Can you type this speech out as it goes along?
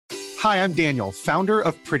Hi, I'm Daniel, founder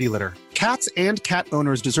of Pretty Litter. Cats and cat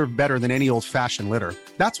owners deserve better than any old-fashioned litter.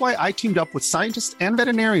 That's why I teamed up with scientists and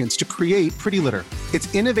veterinarians to create Pretty Litter.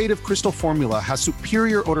 Its innovative crystal formula has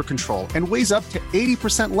superior odor control and weighs up to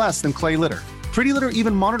 80% less than clay litter. Pretty Litter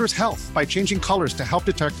even monitors health by changing colors to help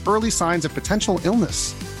detect early signs of potential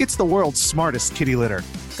illness. It's the world's smartest kitty litter.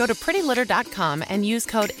 Go to prettylitter.com and use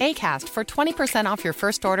code ACAST for 20% off your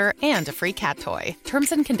first order and a free cat toy.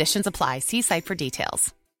 Terms and conditions apply. See site for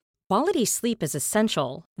details. Quality sleep is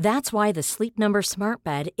essential. That's why the Sleep Number Smart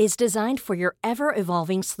Bed is designed for your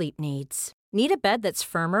ever-evolving sleep needs. Need a bed that's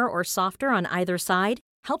firmer or softer on either side?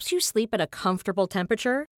 Helps you sleep at a comfortable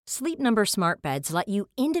temperature? Sleep Number Smart Beds let you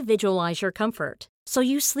individualize your comfort, so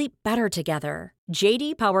you sleep better together.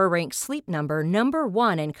 J.D. Power ranks Sleep Number number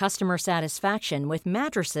 1 in customer satisfaction with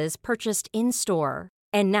mattresses purchased in-store.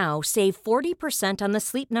 And now save 40% on the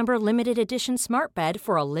Sleep Number Limited Edition Smart Bed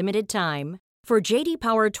for a limited time. For J.D.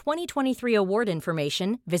 Power 2023 award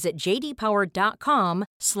information, visit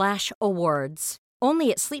jdpower.com/awards.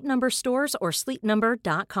 Only at Sleep Number stores or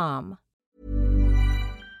sleepnumber.com.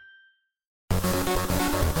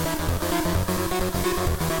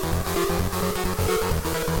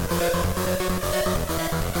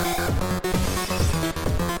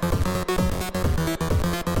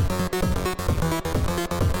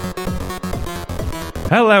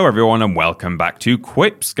 Hello everyone and welcome back to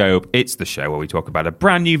Quipscope. It's the show where we talk about a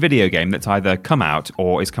brand new video game that's either come out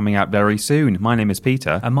or is coming out very soon. My name is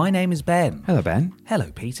Peter. And my name is Ben. Hello Ben.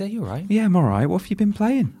 Hello Peter, you alright? Yeah, I'm alright. What have you been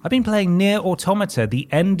playing? I've been playing Nier Automata, the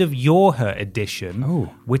End of Yorha edition,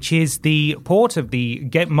 which is the port of the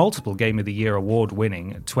multiple Game of the Year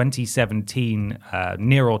award-winning 2017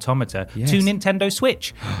 Nier Automata to Nintendo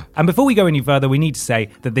Switch. And before we go any further, we need to say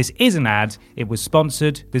that this is an ad. It was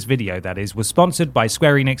sponsored, this video that is, was sponsored by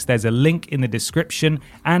Square Enix. There's a link in the description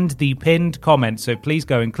and the pinned comment, so please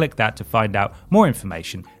go and click that to find out more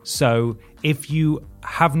information. So if you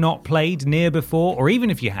have not played Nier before, or even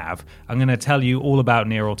if you have, I'm going to tell you all about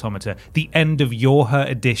Nier Automata, the End of Yorha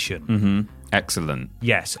edition. Mm-hmm. Excellent.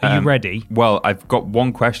 Yes. Are you ready? Well, I've got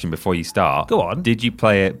one question before you start. Go on. Did you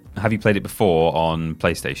play it? Have you played it before on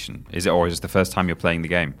PlayStation? Is this the first time you're playing the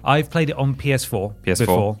game? I've played it on PS4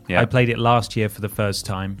 before. Yeah. I played it last year for the first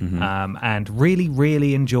time, and really,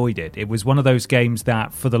 really enjoyed it. It was one of those games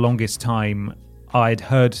that, for the longest time, I'd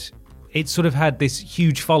heard it sort of had this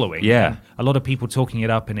huge following. Yeah. A lot of people talking it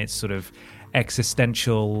up in its sort of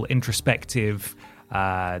existential, introspective,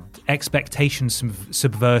 expectation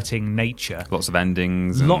subverting nature. Lots of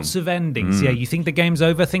endings. Yeah, you think the game's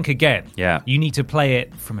over? Think again. Yeah. You need to play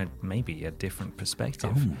it from maybe a different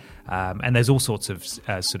perspective. And there's all sorts of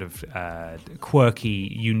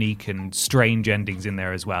quirky, unique, and strange endings in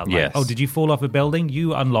there as well. Like, did you fall off a building?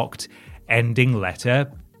 You unlocked ending letter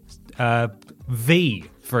V,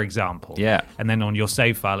 for example. Yeah. And then on your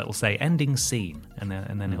save file, it will say ending scene. And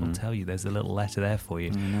then it will tell you there's a little letter there for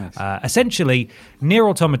you. Nice. Essentially, Nier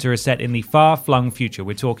Automata is set in the far-flung future.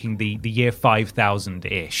 We're talking the year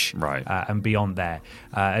 5000-ish. Right. And beyond there.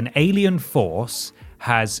 An alien force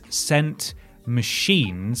has sent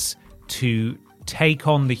machines to take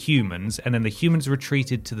on the humans, and then the humans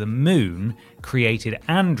retreated to the moon, created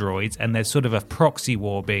androids, and there's sort of a proxy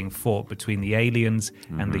war being fought between the aliens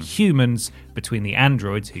and the humans, between the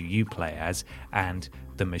androids, who you play as, and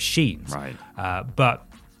the machines. Right. But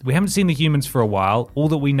we haven't seen the humans for a while. All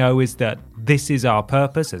that we know is that this is our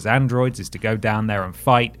purpose as androids, is to go down there and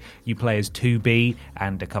fight. You play as 2B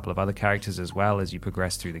and a couple of other characters as well as you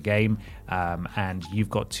progress through the game. And you've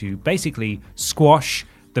got to basically squash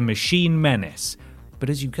the machine menace. But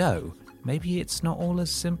as you go, maybe it's not all as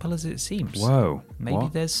simple as it seems. Whoa. Maybe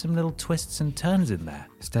there's some little twists and turns in there.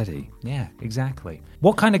 Steady. Yeah, exactly.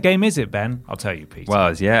 What kind of game is it, Ben? I'll tell you, Peter.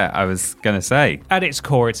 Well, yeah, I was going to say. At its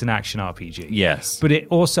core, it's an action RPG. Yes. But it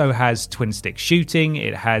also has twin-stick shooting.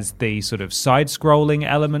 It has the sort of side-scrolling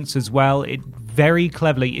elements as well. It very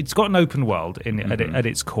cleverly... It's got an open world at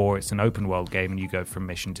its core. It's an open-world game, and you go from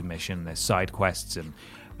mission to mission. There's side quests and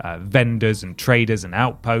vendors and traders and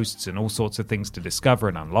outposts and all sorts of things to discover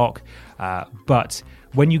and unlock. But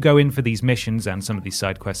when you go in for these missions and some of these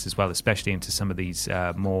side quests as well, especially into some of these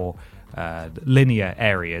more linear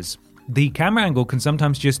areas, the camera angle can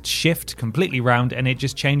sometimes just shift completely round and it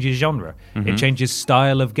just changes genre. It changes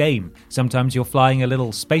style of game. Sometimes you're flying a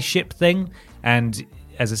little spaceship thing and,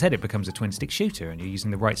 as I said, it becomes a twin-stick shooter and you're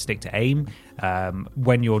using the right stick to aim.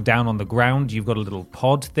 When you're down on the ground, you've got a little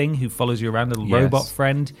pod thing who follows you around, a little robot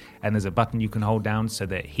friend, and there's a button you can hold down so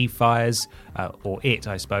that he fires, or it,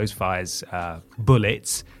 I suppose, fires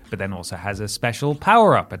bullets, but then also has a special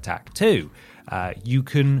power-up attack too. You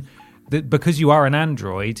can because you are an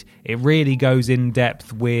android, it really goes in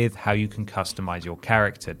depth with how you can customize your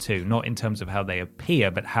character too, not in terms of how they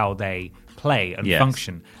appear, but how they play and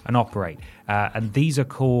function and operate. And these are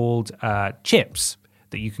called chips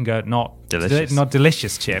that you can go, not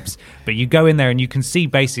delicious chips, but you go in there and you can see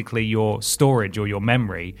basically your storage or your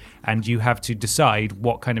memory, and you have to decide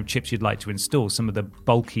what kind of chips you'd like to install. Some of the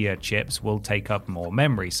bulkier chips will take up more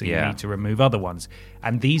memory, so you need to remove other ones.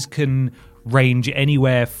 And these can range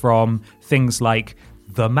anywhere from things like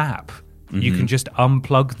the map. You can just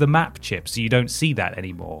unplug the map chip so you don't see that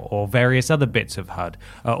anymore, or various other bits of HUD,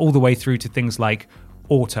 all the way through to things like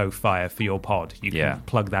auto fire for your pod. You can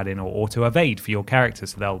plug that in, or auto evade for your character,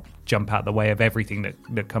 so they'll jump out the way of everything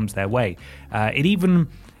that comes their way. It even,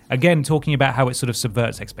 again, talking about how it sort of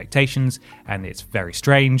subverts expectations, and it's very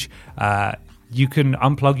strange, you can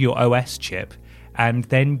unplug your OS chip, and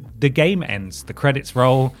then the game ends. The credits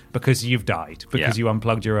roll because you've died, because you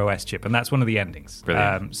unplugged your OS chip, and that's one of the endings.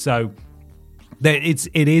 So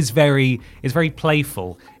it's very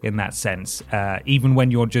playful in that sense. Even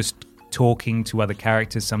when you're just talking to other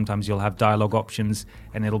characters, sometimes you'll have dialogue options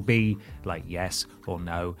and it'll be like yes or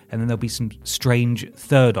no, and then there'll be some strange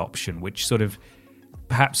third option which sort of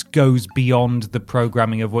perhaps goes beyond the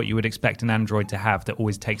programming of what you would expect an android to have, that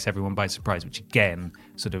always takes everyone by surprise, which again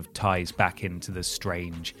sort of ties back into the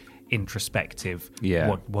strange introspective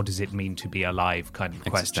what does it mean to be alive kind of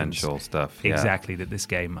existential questions stuff exactly that this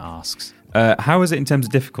game asks. How is it in terms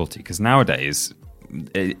of difficulty? Because nowadays,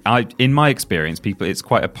 in my experience, it's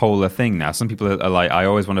quite a polar thing now. Some people are like, I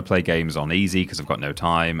always want to play games on easy because I've got no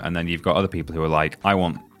time, and then you've got other people who are like, I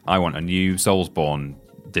want a new Soulsborne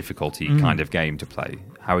difficulty kind of game to play.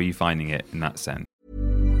 How are you finding it in that sense?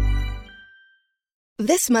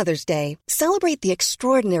 This Mother's Day, celebrate the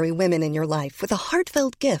extraordinary women in your life with a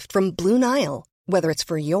heartfelt gift from Blue Nile. Whether it's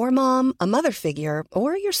for your mom, a mother figure,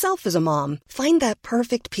 or yourself as a mom, find that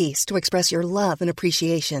perfect piece to express your love and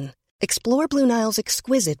appreciation. Explore Blue Nile's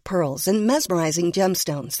exquisite pearls and mesmerizing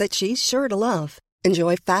gemstones that she's sure to love.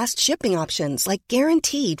 Enjoy fast shipping options like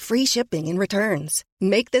guaranteed free shipping and returns.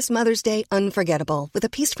 Make this Mother's Day unforgettable with a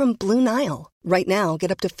piece from Blue Nile. Right now, get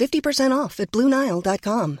up to 50% off at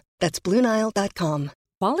BlueNile.com. That's BlueNile.com.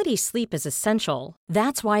 Quality sleep is essential.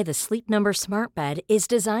 That's why the Sleep Number Smart Bed is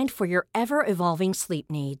designed for your ever-evolving sleep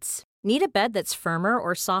needs. Need a bed that's firmer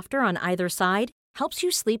or softer on either side? Helps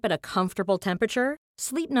you sleep at a comfortable temperature?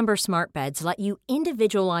 Sleep Number Smart Beds let you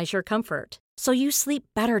individualize your comfort, so you sleep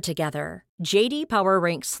better together. J.D. Power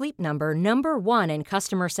ranks Sleep Number number 1 in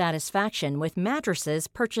customer satisfaction with mattresses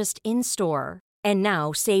purchased in-store. And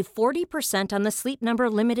now, save 40% on the Sleep Number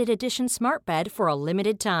Limited Edition Smart Bed for a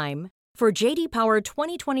limited time. For J.D. Power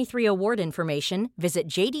 2023 award information, visit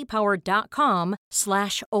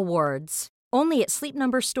jdpower.com/awards. Only at Sleep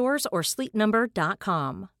Number stores or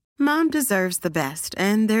sleepnumber.com. Mom deserves the best,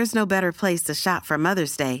 and there's no better place to shop for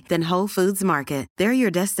Mother's Day than Whole Foods Market. They're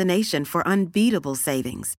your destination for unbeatable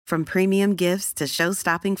savings, from premium gifts to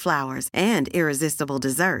show-stopping flowers and irresistible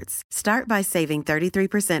desserts. Start by saving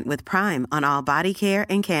 33% with Prime on all body care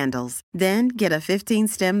and candles. Then get a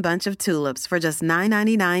 15-stem bunch of tulips for just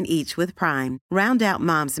 $9.99 each with Prime. Round out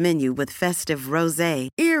Mom's menu with festive rosé,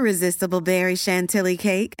 irresistible berry chantilly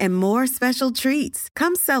cake, and more special treats.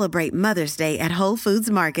 Come celebrate Mother's Day at Whole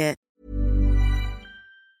Foods Market.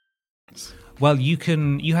 Well,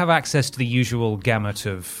 you have access to the usual gamut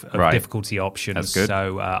of difficulty options. That's good.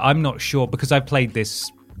 So I'm not sure, because I've played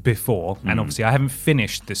this before, and obviously I haven't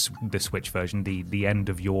finished the Switch version, the end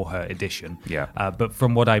of Yorha edition. Yeah. But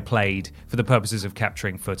from what I played, for the purposes of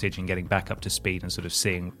capturing footage and getting back up to speed and sort of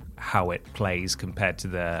seeing how it plays compared to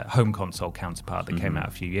the home console counterpart that came out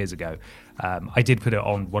a few years ago, I did put it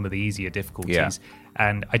on one of the easier difficulties. Yeah.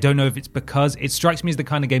 And I don't know if it's because it strikes me as the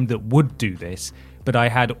kind of game that would do this, but I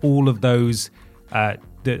had all of those,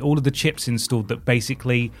 all of the chips installed that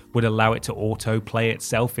basically would allow it to auto-play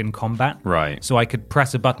itself in combat. Right. So I could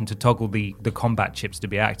press a button to toggle the combat chips to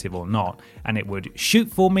be active or not, and it would shoot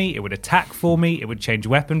for me, it would attack for me, it would change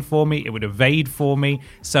weapon for me, it would evade for me.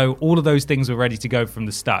 So all of those things were ready to go from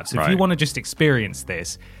the start. So if you want to just experience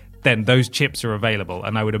this, then those chips are available,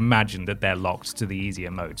 and I would imagine that they're locked to the easier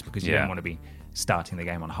modes, because you don't want to be starting the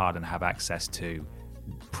game on hard and have access to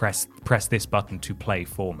press this button to play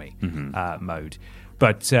for me mode.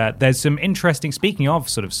 But there's some interesting, speaking of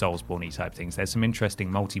sort of Soulsborne-y type things, there's some interesting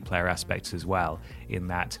multiplayer aspects as well, in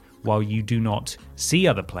that while you do not see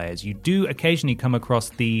other players, you do occasionally come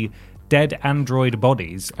across the dead android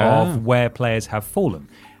bodies of where players have fallen.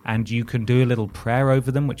 and you can do a little prayer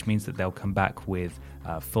over them, which means that they'll come back with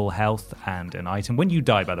full health and an item. When you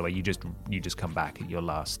die, by the way, you just come back at your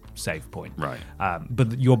last save point. Right.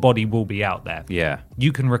 But your body will be out there. Yeah.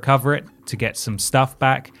 You can recover it to get some stuff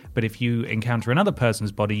back, but if you encounter another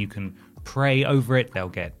person's body, you can pray over it. They'll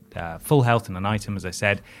get full health and an item, as I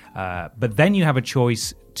said. But then you have a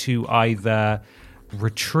choice to either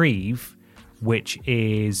retrieve, which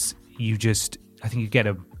is I think you get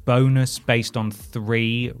a bonus based on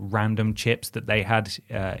 3 random chips that they had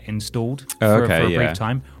installed for a brief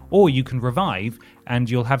time, or you can revive, and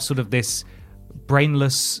you'll have sort of this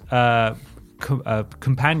brainless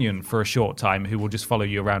companion for a short time who will just follow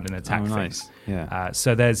you around and attack things. Yeah.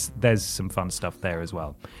 So there's some fun stuff there as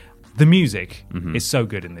well. The music is so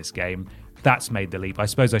good in this game. That's made the leap. I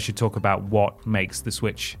suppose I should talk about what makes the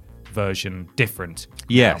Switch version different.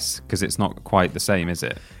 Yes, because it's not quite the same, is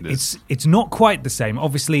it? It's not quite the same.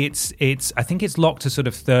 Obviously, it's I think it's locked to sort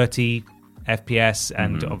of 30 FPS,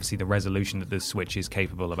 and obviously the resolution that the Switch is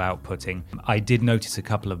capable of outputting. I did notice a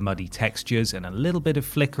couple of muddy textures and a little bit of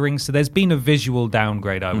flickering, so there's been a visual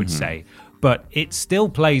downgrade, I would say, but it still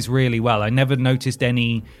plays really well. I never noticed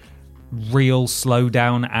any real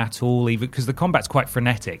slowdown at all, even because the combat's quite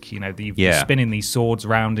frenetic. You're spinning these swords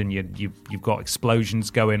around, and you've got explosions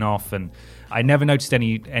going off, and I never noticed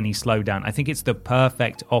any slowdown. I think it's the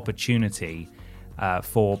perfect opportunity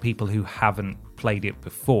for people who haven't played it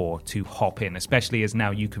before to hop in, especially as now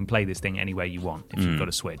you can play this thing anywhere you want if you've got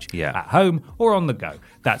a Switch, at home or on the go.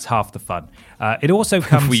 That's half the fun. It also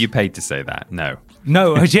comes. Were you paid to say that? No,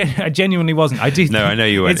 I genuinely wasn't. I did. No, I know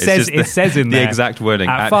you weren't. It says in there the exact wording: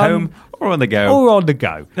 at home or on the go. Or on the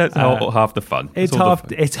go. That's half the fun. It's half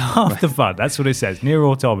the fun. That's what it says. Nier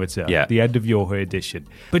Automata. Yeah. The end of your edition.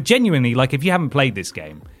 But genuinely, if you haven't played this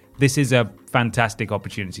game, this is a fantastic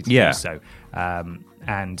opportunity to do so.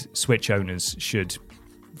 And Switch owners should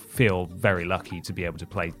feel very lucky to be able to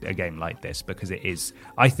play a game like this, because it is,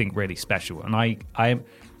 I think, really special. And I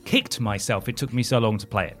kicked myself. It took me so long to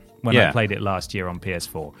play it when I played it last year on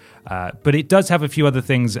PS4. But it does have a few other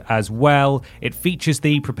things as well. It features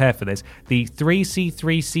prepare for this, the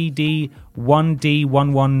 3C3CD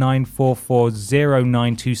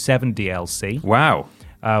 1D1194400927 DLC. Wow.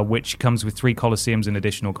 Which comes with 3 Colosseums and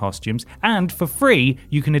additional costumes. And for free,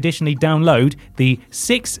 you can additionally download the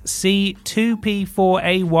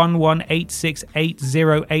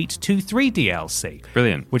 6C2P4A11868083 DLC.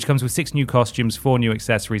 Brilliant. Which comes with 6 new costumes, 4 new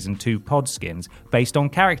accessories, and 2 pod skins based on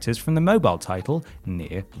characters from the mobile title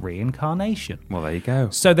Nier Reincarnation. Well, there you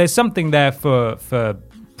go. So there's something there for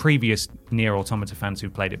previous Nier Automata fans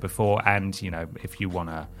who've played it before, and, if you want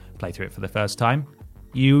to play through it for the first time,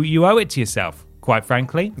 you owe it to yourself. Quite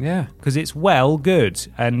frankly. Yeah. Because it's good.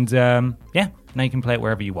 And, now you can play it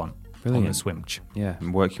wherever you want. Brilliant. On the Switch. Yeah,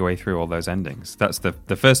 and work your way through all those endings. That's the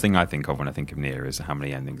first thing I think of when I think of Nier, is how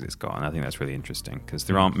many endings it's got. And I think that's really interesting, because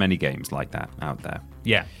there aren't many games like that out there.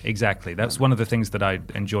 Yeah, exactly. That's one of the things that I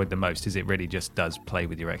enjoyed the most, is it really just does play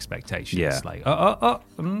with your expectations. Yeah.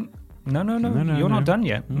 No, you're not done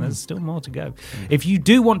yet. There's still more to go. If you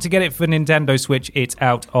do want to get it for Nintendo Switch, it's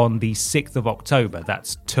out on the 6th of October.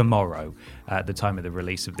 That's tomorrow, at the time of the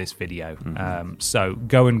release of this video. So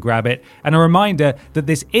go and grab it. And a reminder that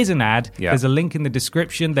this is an ad. Yeah. There's a link in the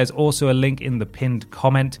description. There's also a link in the pinned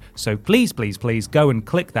comment. So please, please, please go and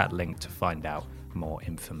click that link to find out more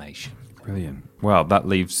information. Brilliant. Well, that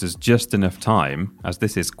leaves us just enough time, as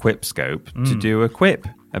this is Quipscope, to do a quip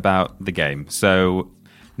about the game. So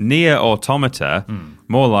Nier Automata,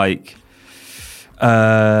 more like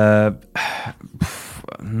have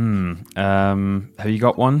you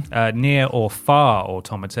got one? Near or Far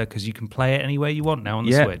Automata, because you can play it anywhere you want now on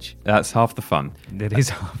the Switch. That's half the fun. It is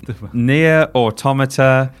half the fun. Nier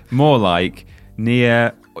Automata, more like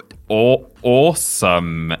Nier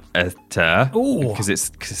Awesome, because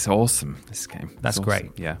it's awesome, this game. That's awesome.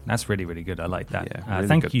 Great. Yeah, that's really, really good. I like that. Yeah, really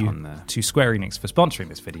thank you to Square Enix for sponsoring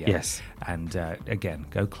this video. Yes. And again,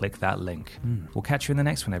 go click that link. We'll catch you in the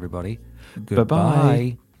next one, everybody.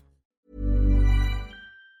 Goodbye.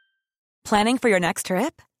 Planning for your next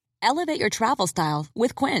trip? Elevate your travel style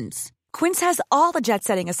with Quince. Quince has all the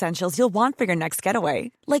jet-setting essentials you'll want for your next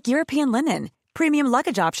getaway, like European linen, premium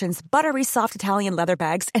luggage options, buttery soft Italian leather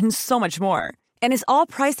bags, and so much more. And is all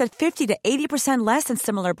priced at 50 to 80% less than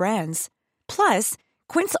similar brands. Plus,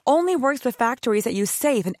 Quince only works with factories that use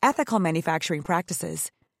safe and ethical manufacturing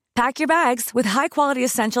practices. Pack your bags with high-quality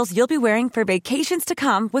essentials you'll be wearing for vacations to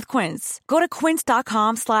come with Quince. Go to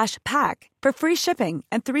quince.com/pack for free shipping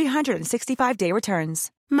and 365-day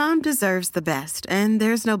returns. Mom deserves the best, and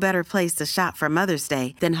there's no better place to shop for Mother's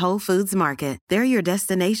Day than Whole Foods Market. They're your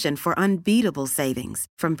destination for unbeatable savings,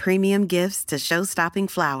 from premium gifts to show-stopping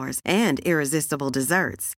flowers and irresistible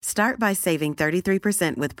desserts. Start by saving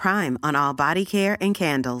 33% with Prime on all body care and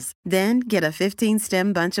candles. Then get a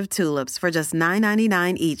 15-stem bunch of tulips for just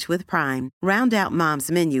 $9.99 each with Prime. Round out Mom's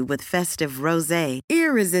menu with festive rosé,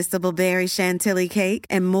 irresistible berry chantilly cake,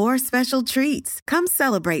 and more special treats. Come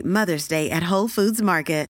celebrate Mother's Day at Whole Foods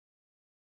Market.